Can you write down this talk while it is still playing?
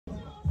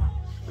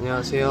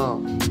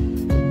안녕하세요.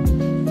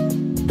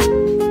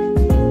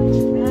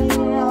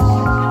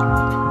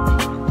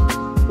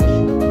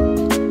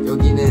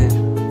 여기는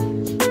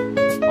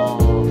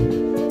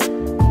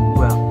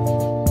뭐야?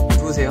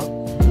 누구세요?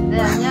 네,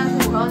 안녕하세요.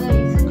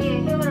 저는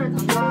이슨이의 헤어를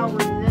담당하고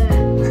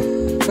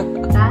있는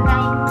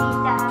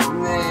나나입니다.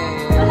 네.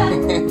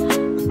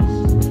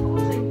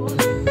 안녕하세요.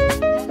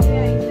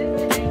 이슨이의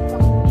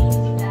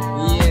메이크업입니다.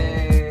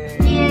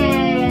 예.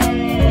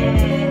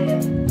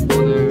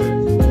 오늘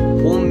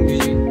봄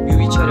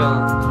뮤비 촬영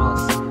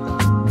들어왔습니다.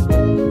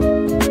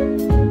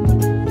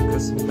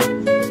 그렇습니다.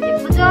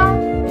 예쁘죠?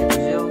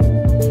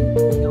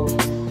 예쁘죠?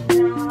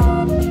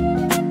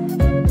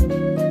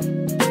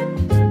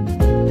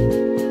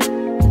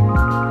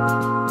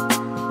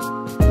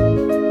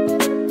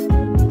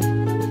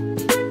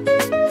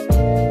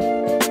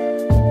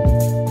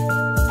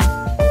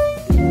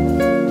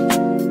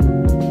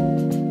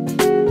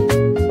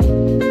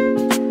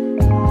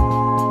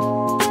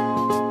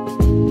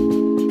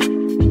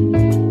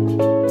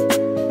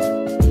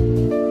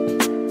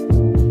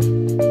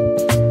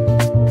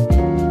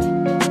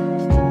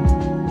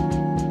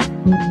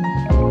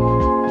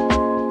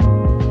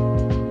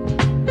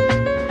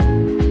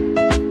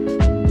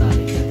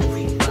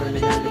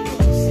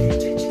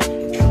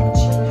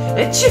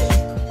 에치!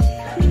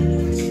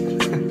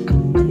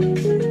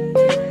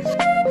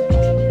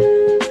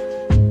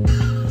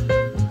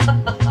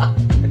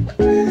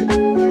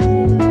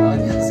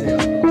 안녕하세요.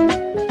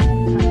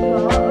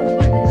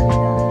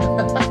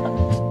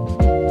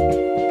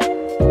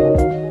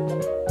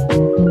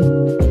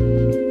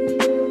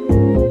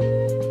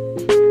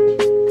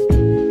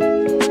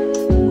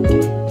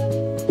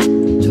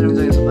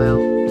 촬영장에서 봐요.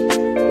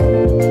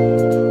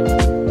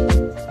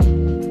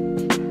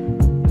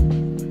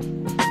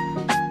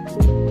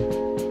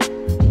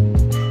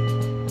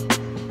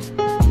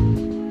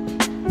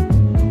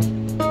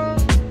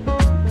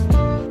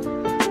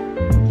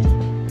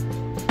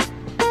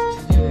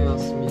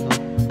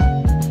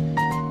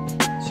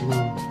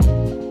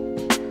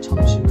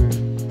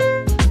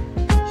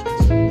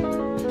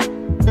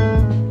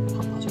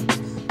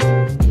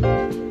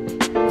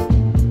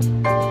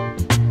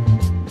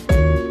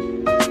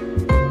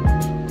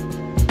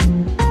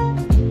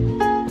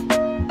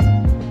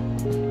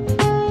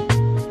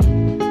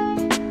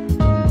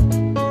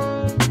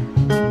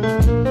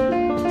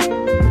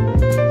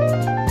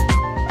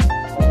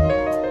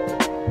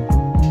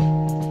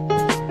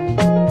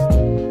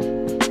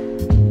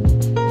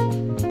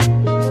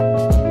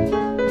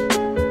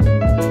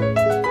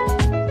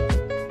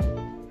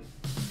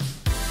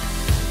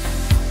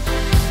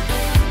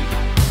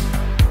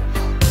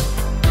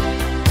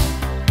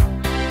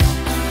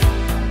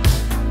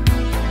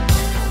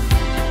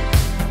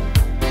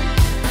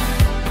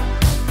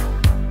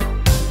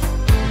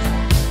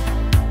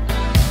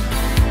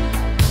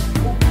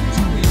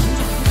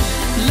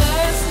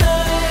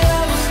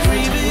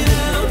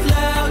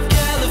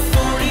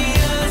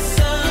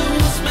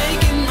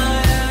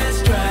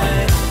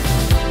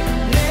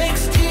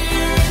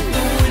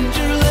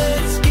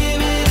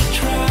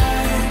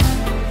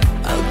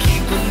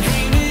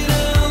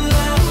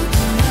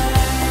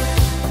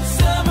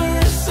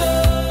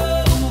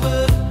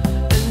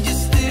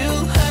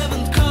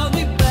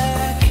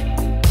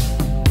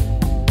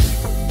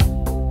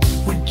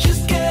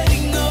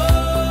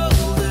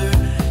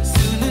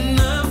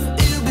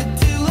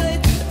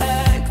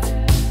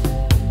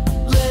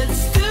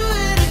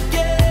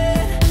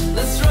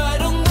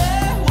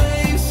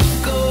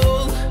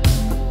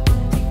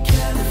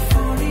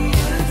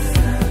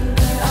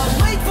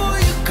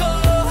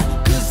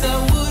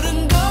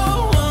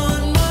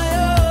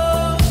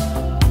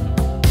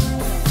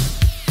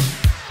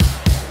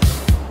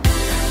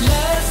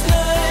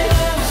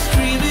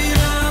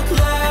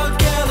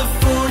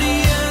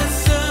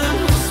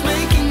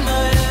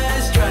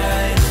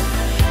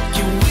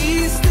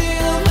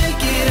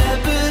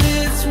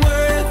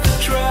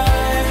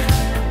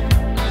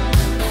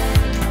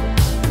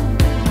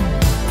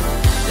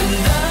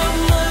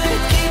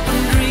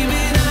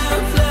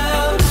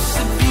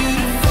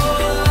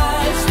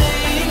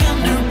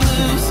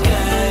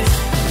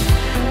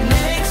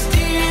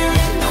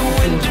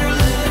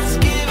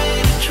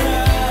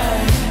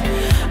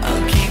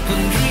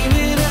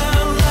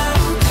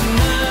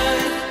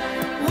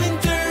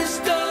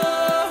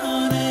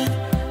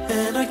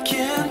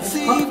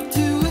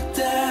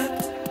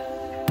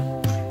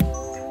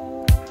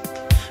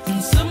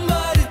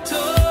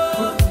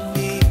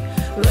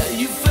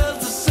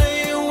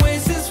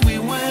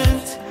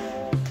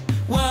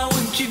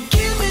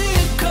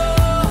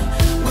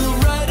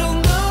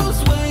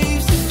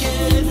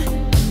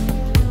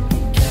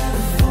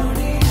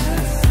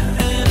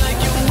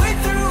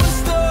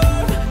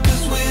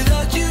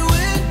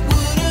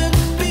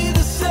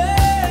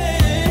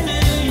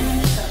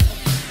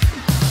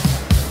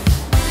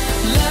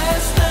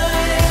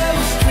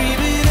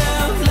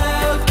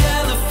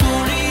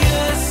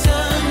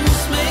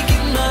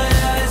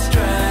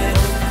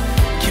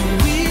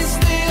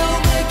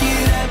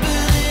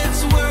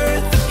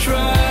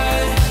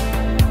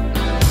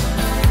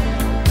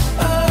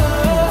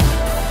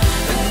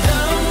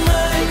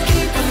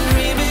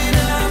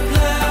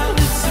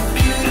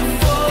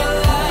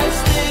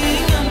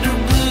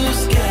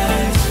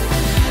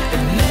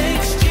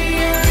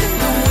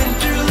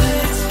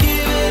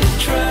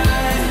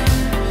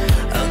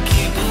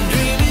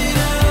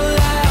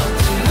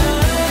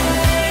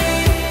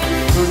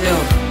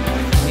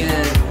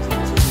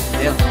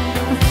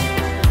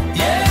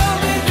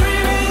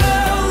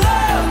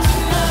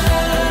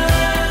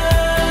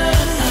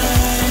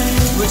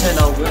 잘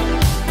나오고요.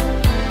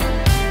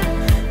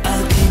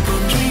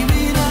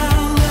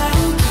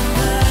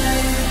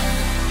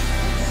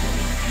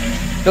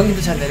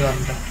 여기도 잘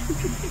내려갑니다.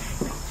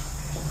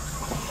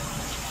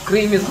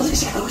 그림이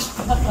선생님 가고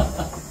싶다.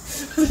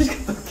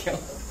 선생님 갔다 올게요.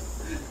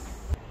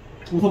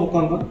 웃어볼까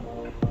한가?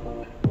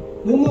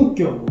 너무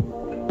웃겨.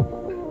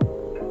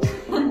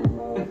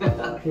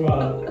 좋아.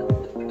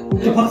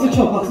 웃겨. 박수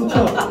쳐. 박수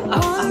쳐. 좋아.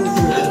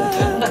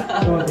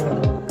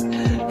 좋아.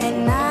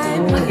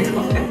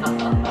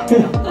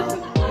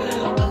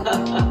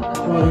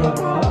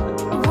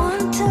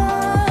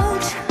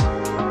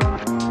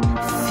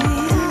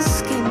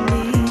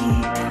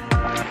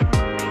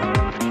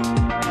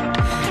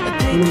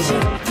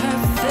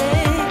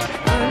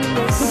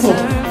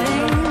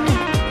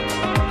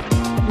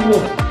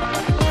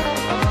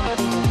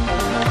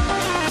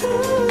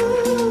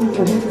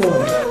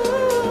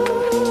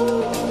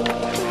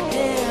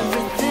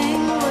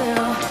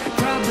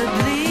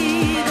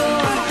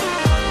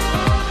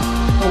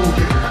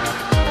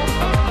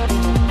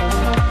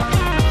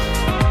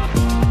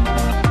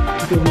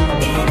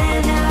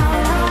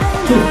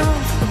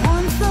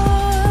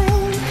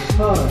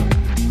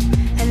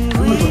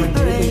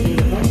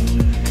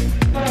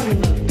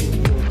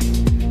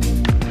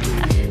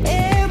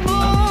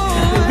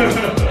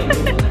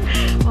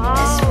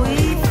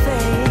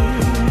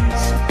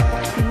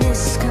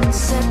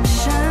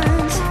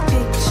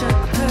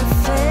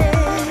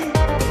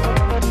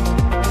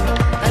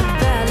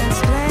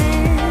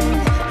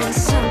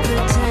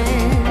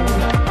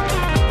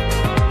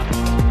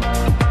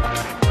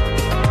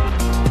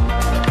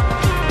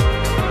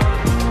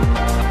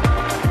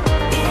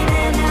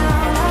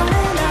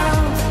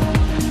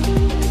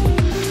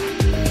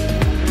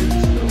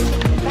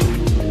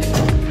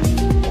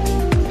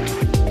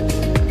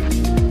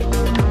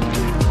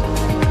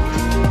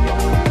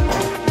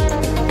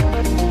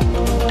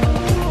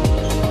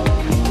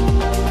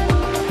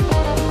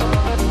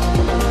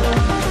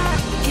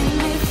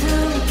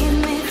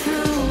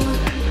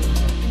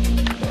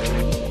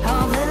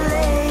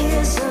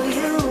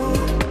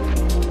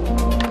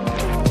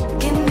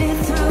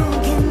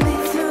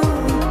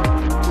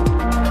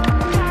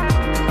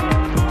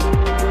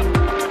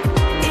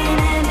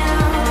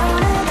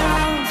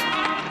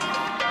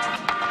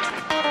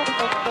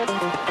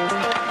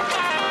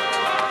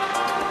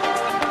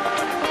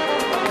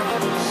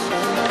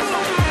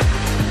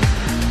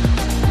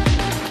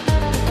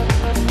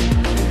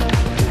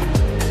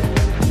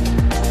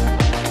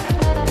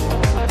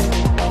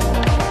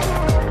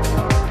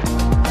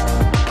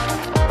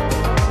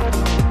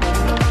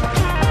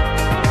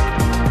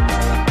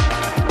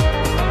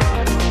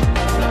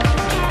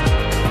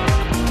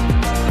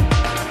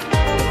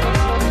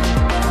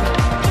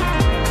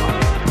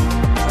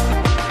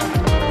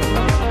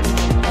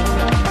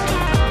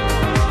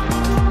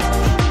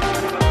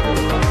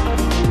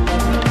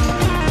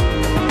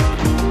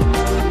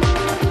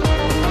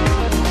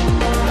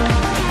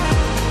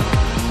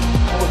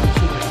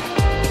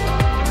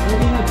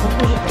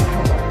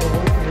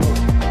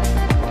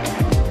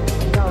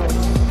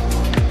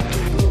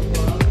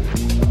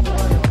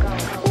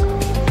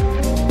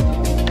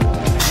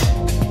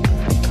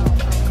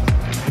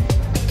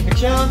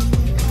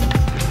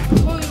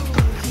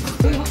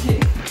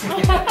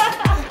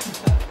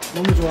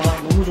 너무 좋아.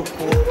 너무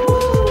좋고.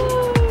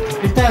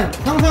 일단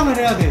상상을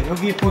해야 돼.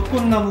 여기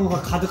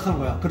벚꽃나무가 가득한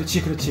거야.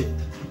 그렇지 그렇지.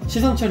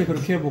 시선 처리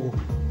그렇게 해보고.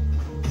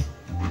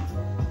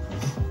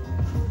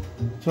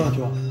 좋아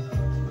좋아.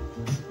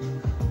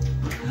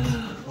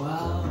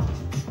 와우.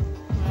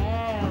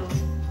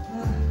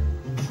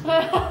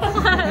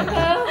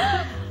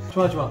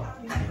 좋아 좋아.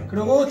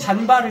 그리고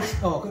잔발을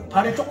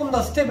발을 조금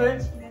더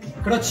스텝을.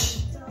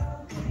 그렇지.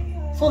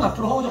 손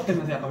앞으로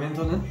허우적대면서 약간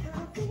왼손은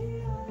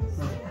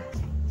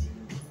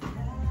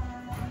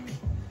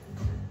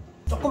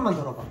조금만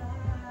들어봐.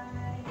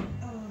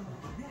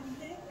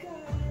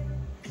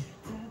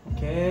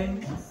 오케이.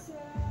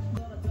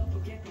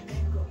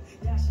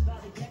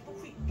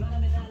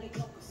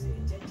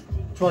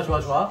 좋아 좋아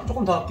좋아.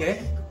 조금 더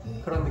할게.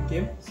 그런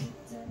느낌.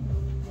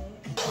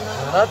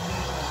 하나.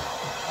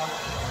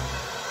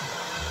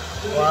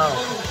 와우.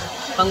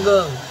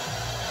 방금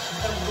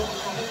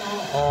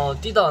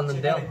뛰다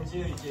왔는데요.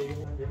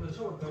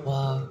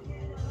 와,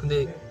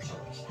 근데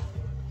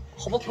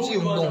허벅지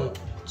운동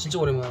진짜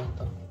오랜만에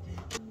했다.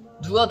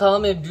 누가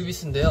다음에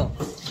뮤비스인데요?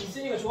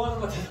 이슨이가 좋아하는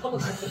거 대답은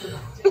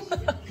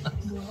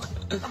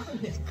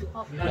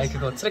아니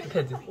그거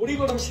트랙패드.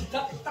 오리걸음식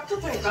딱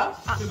좋다니까?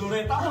 그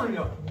노래에 딱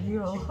어울려.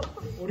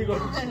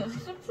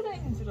 오리걸음식.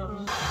 스프레이인 줄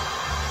알아.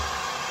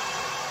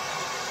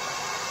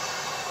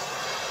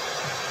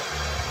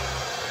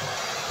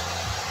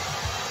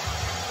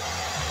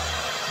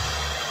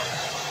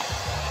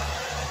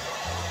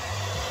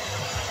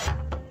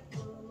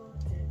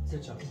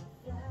 그렇죠.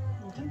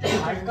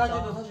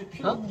 알까지도 사실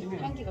필요 없긴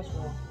해. 향기가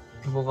좋아.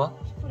 뭐가?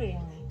 스프레이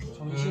향이.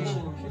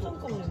 정신씨는 필요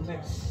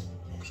없는데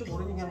혹시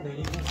모르니까 그냥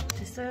내리고.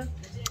 됐어요?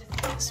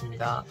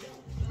 됐습니다.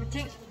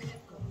 파이팅!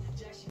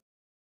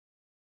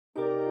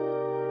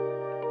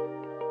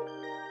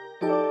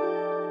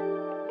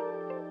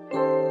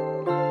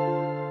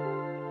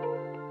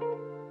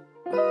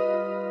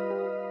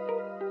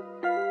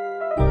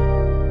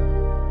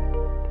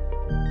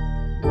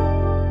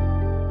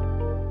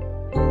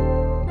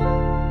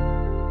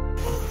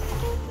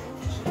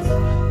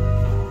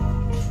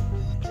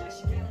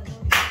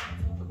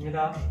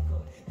 갑니다.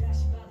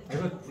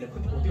 이거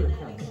레코드 오디오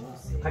이렇게 안 되구나.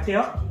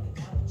 갈게요.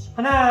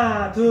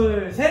 하나,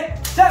 둘,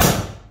 셋, 자!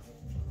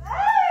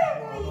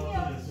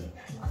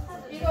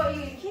 이거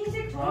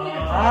흰색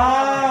종이를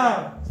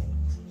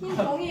흰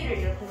종이를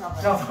이렇게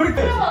잡아요. 자, 소리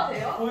들어가도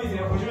돼요?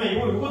 보이세요? 보시면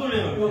이거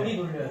돌리는 거예요. 여기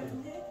놀려야 돼요.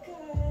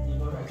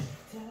 이거를.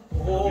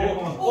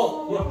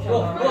 이렇게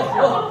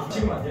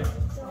지금 안 돼요?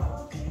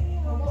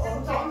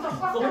 엄청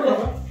꽉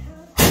우와.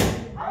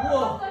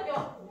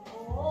 깜짝이야.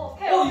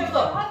 오케이, 이쁘다.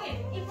 확인.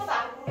 이쁘다.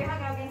 오케이,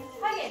 확인.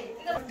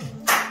 이거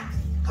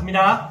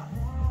갑니다.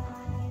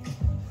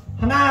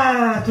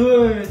 하나,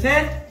 둘,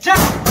 셋, 자!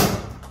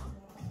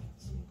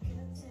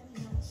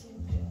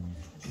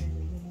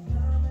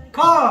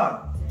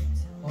 컷!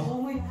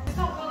 너무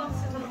이쁘다.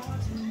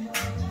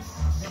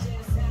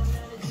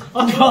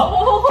 아,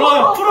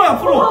 좋아요. 풀어요,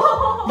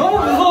 풀어. 너무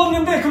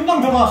무서웠는데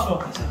금방 들어왔어.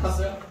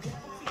 봤어요?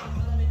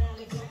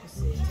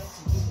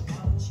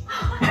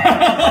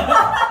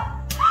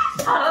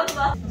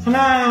 잘한다.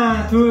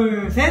 하나,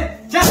 둘,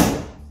 셋, 자!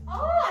 안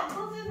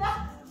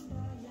터지나?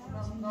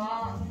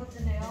 안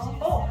터지네요.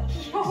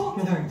 귀여워.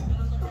 괜찮아.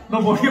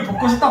 너 머리에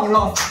벚꽃이 딱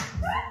올라갔어.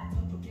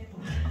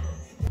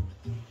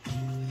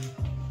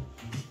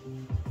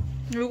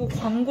 이거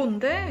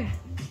광고인데?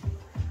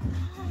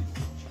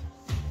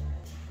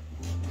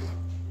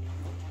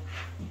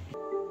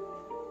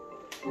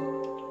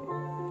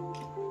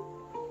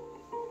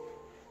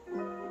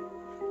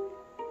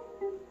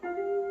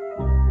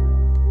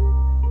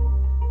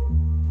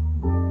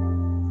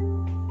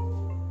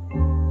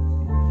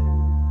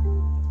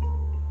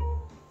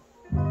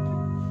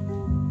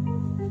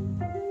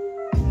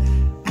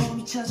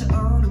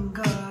 찾아오는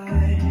걸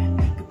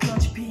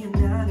끝까지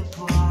피어나는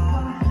봐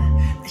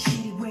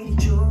날씨 왜 이리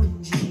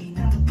좋은지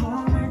나도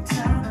봄을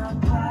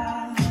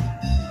타나봐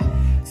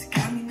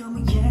색감이 너무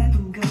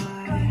예쁜 걸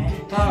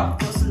좋다.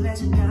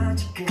 거슬려지나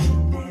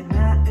지금 내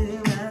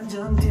마음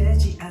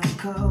안정되지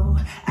않고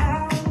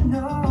I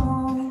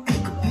know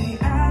it could be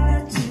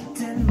알러지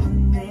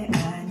때문에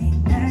아니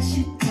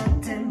날씨 탓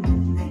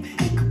때문에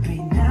it could be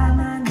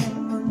나만의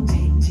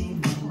문제인지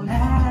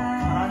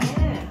몰라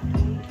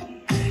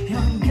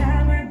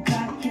영감을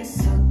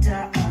밖에서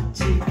다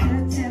얻지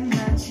그때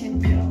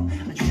마침표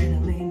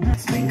adrenaline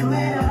sprinkle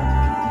it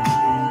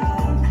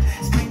up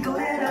sprinkle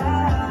it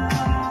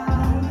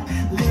up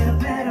little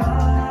bit of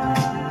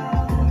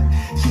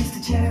kiss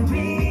the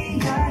cherry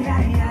yeah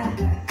yeah yeah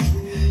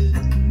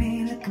look at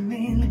me look at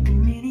me look at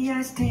me the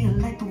eyes still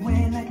like the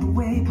way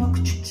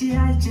벚꽃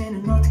축제야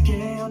이제는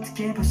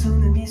어떻게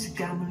벌수는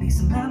미술감을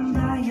이성만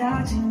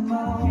봐야지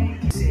뭐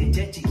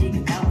이제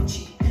찌기가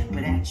나오지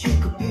but that you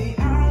could be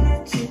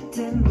알러지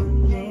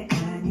때문에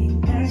아니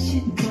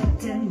날씨 탓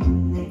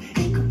때문에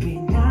it could be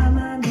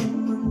나만의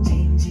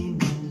문제인지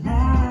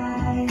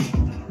몰라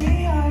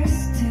We are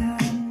still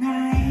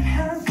tonight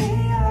We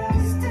are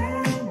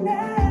still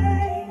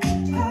tonight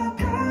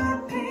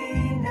벚꽃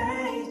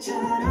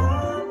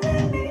나이처럼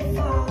let me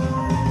fall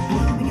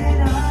warming it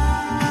up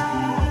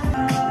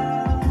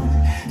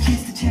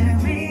kiss the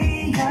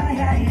cherry yeah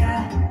yeah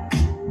yeah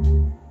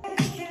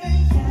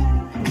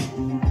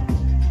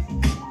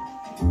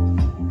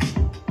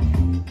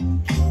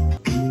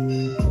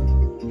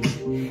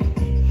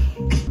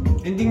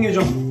엔딩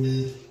요정.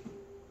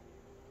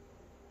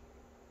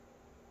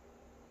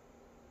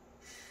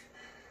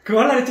 그거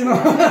하려 했지 너.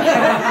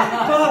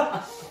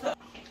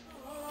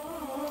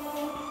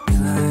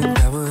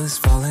 Like I was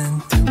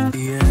falling through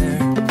the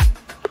air.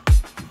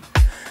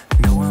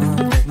 No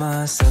one but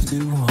myself to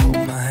hold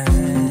my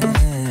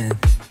hand.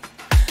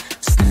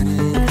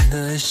 Standing in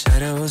the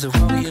shadows of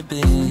where we've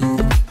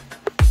been.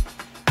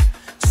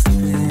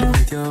 Sleeping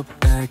with your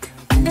back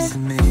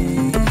facing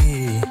me.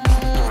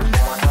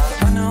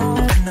 I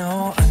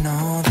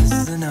know this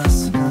isn't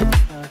us.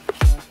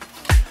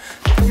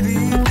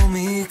 Baby, pull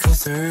me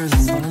closer,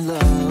 let's fall in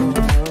love.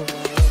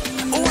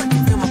 Oh, I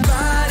can feel my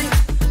body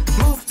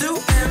move through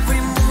every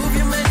move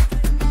you make,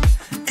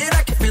 and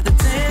I can feel the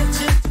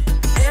tension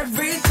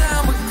every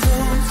time we're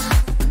close.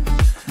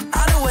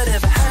 I know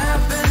whatever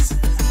happens,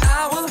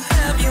 I will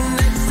have you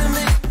next to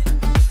me.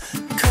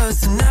 'Cause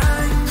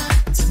tonight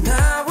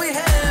we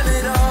have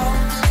it all.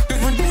 'Cause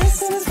we're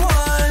dancing as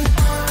one.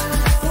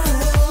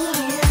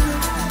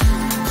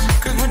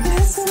 'Cause we're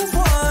dancing as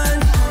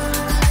one.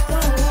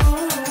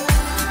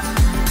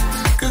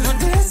 'Cause we're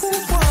dancing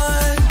as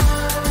one.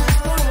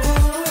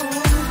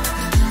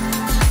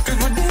 'Cause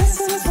we're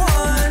dancing as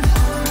one.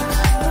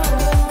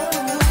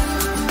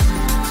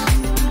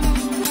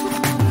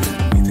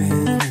 We've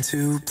been in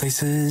two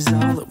places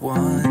all at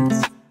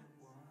once.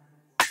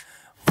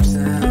 Was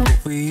that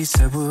what we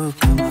said would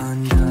come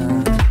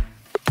undone?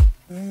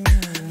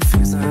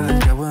 Feels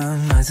like our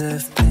minds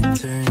have been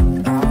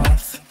turned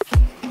off.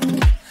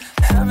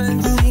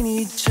 Haven't seen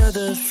each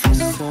other for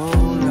so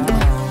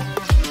long.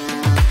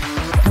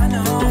 I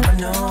know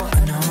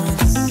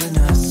this isn't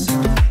us.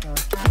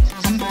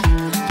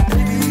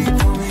 Baby,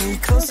 pull me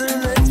closer,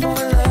 let's fall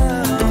in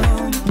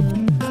love.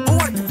 Oh,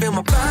 I can feel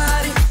my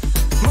body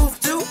move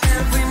through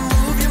every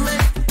move you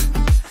make,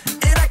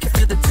 and I can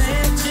feel the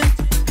tension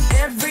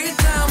every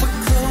time we're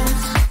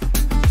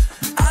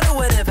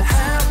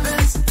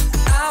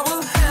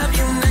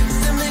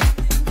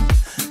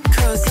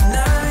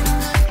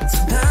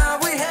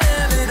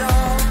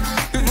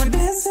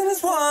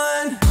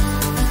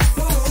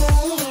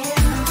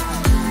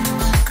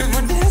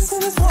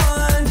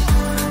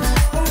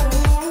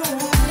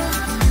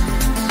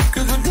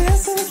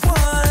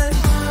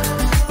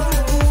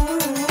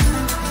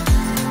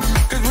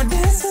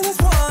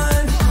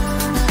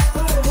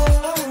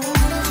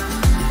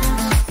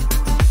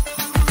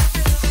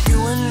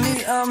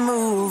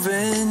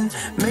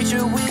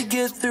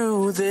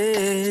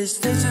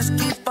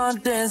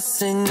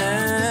dancing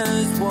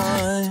as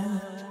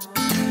one.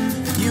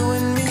 You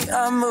and me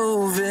are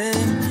moving.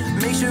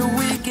 Make sure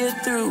we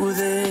get through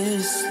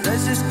this.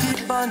 Let's just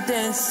keep on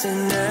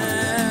dancing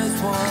as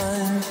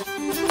one.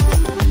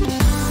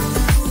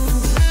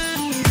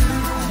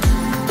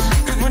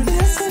 'Cause we're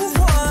dancing as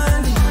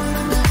one.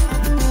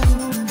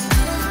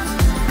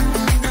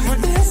 'Cause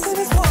we're dancing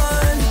as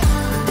one.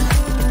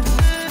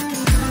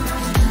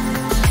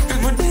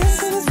 'Cause we're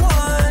dancing as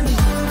one.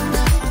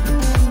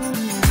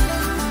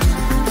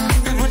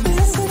 'Cause we're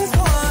dancing as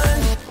one.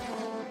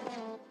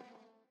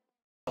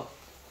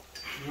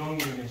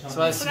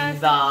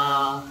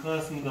 수고하셨습니다.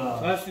 수고하셨습니다.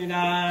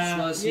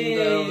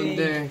 수고하셨습니다.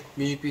 여러분들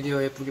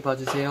뮤직비디오 예쁘게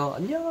봐주세요.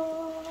 안녕.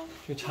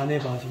 자네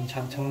봐, 지금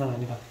장난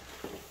아니다.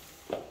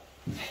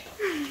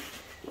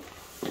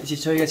 이제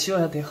저희가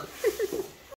치워야 돼요.